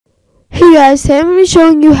Hey guys, today I'm going to be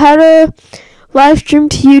showing you how to live stream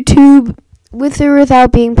to YouTube with or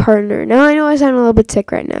without being partner. Now I know I sound a little bit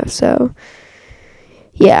sick right now, so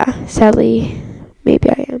yeah, sadly, maybe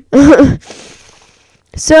I am.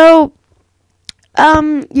 So,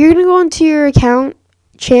 you're going to go into your account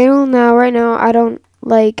channel now. Right now,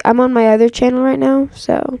 I'm on my other channel right now,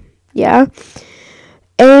 so yeah.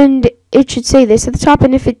 And it should say this at the top,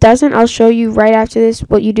 and if it doesn't, I'll show you right after this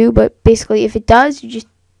what you do. But basically, if it does, you just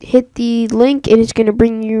hit the link, and it's going to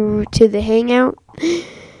bring you to the Hangout.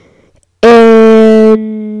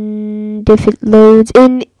 And if it loads,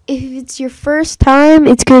 and if it's your first time,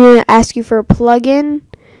 it's going to ask you for a plugin,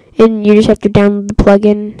 and you just have to download the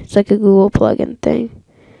plugin. It's like a Google plugin thing.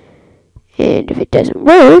 And if it doesn't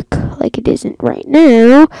work, like it isn't right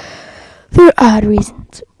now, for odd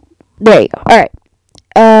reasons. There you go. All right.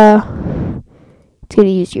 It's going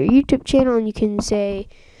to use your YouTube channel, and you can say,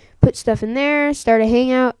 put stuff in there, start a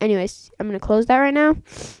Hangout. Anyways, I'm going to close that right now.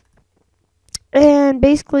 And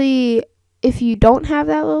basically, if you don't have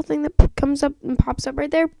that little thing that comes up and pops up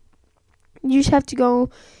right there, you just have to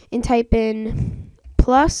go and type in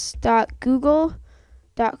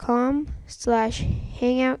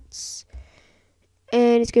plus.google.com/hangouts,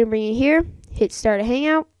 and it's going to bring you here. Hit start a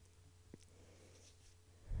Hangout.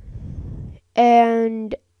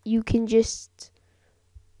 And you can just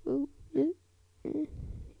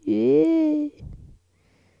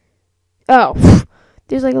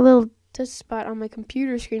there's like a little dust spot on my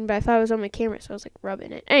computer screen, but I thought it was on my camera, so I was like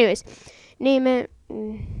rubbing it. Anyways, name it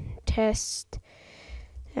test,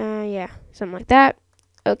 yeah, something like that.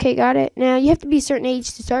 Okay, got it. Now you have to be a certain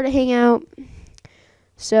age to start a Hangout,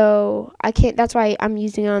 so I can't. That's why I'm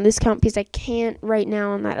using it on this account, because I can't right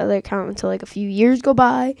now on that other account until like a few years go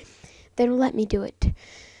by. They don't let me do it.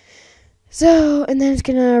 So, and then it's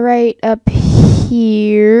gonna write up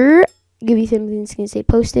here, give you something. It's gonna say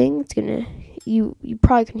posting. It's gonna, you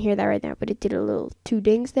probably can hear that right now, but it did a little 2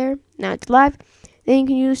 dings there. Now it's live. Then you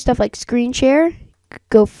can use stuff like screen share.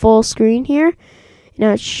 Go full screen here.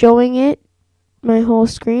 Now it's showing it my whole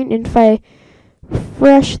screen. And if I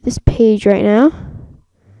refresh this page right now,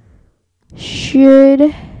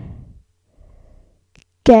 should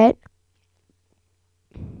get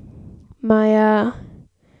my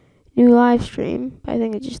new live stream. I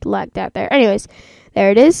think it just lagged out there. Anyways,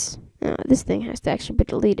 there it is. This thing has to actually be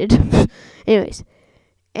deleted. Anyways,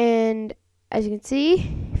 and as you can see,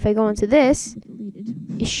 if I go into this,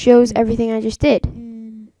 it shows everything I just did.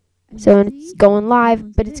 So it's going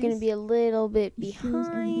live, but it's going to be a little bit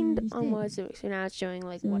behind on what it's doing. So now it's showing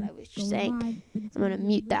like what I was just saying. I'm going to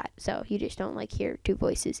mute that so you just don't like hear 2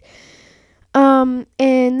 voices. And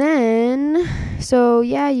then, so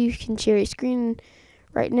yeah, you can share your screen.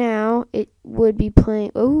 Right now, it would be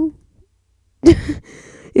playing, it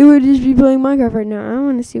would just be playing Minecraft right now. I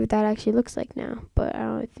want to see what that actually looks like now, but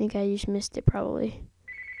I think I just missed it probably.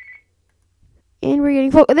 And we're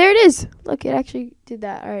getting, there it is. Look, it actually did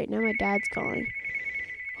that. All right, now my dad's calling.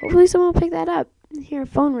 Hopefully someone will pick that up. Hear a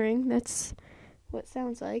phone ring. That's what it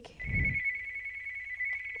sounds like.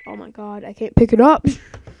 Oh my God, I can't pick it up.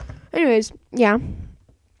 Anyways, yeah.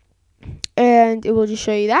 And it will just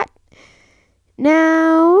show you that.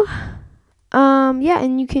 Now, yeah,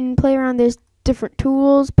 and you can play around. There's different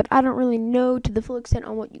tools, but I don't really know to the full extent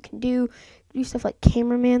on what you can do. Do stuff like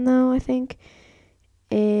cameraman, though, I think.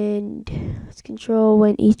 And let's control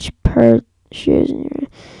when each part shares in your.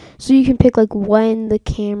 So you can pick, like, when the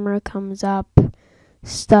camera comes up,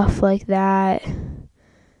 stuff like that.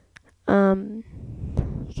 There's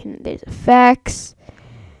effects.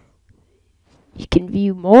 You can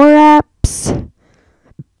view more apps.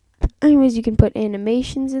 Anyways, you can put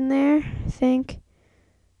animations in there, I think.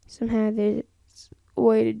 Somehow there's a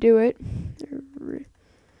way to do it.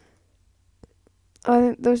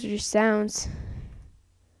 Oh, those are just sounds.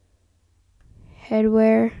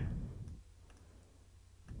 Headwear.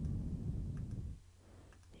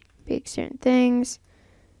 Pick certain things.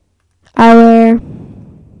 Eyewear.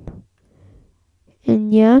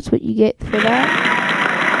 And yeah, that's what you get for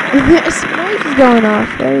that. Some noise is going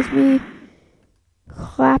off. There's me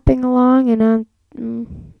clapping along, and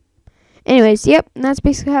anyways, yep, and that's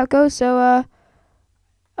basically how it goes. So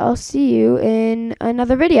I'll see you in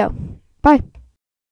another video. Bye.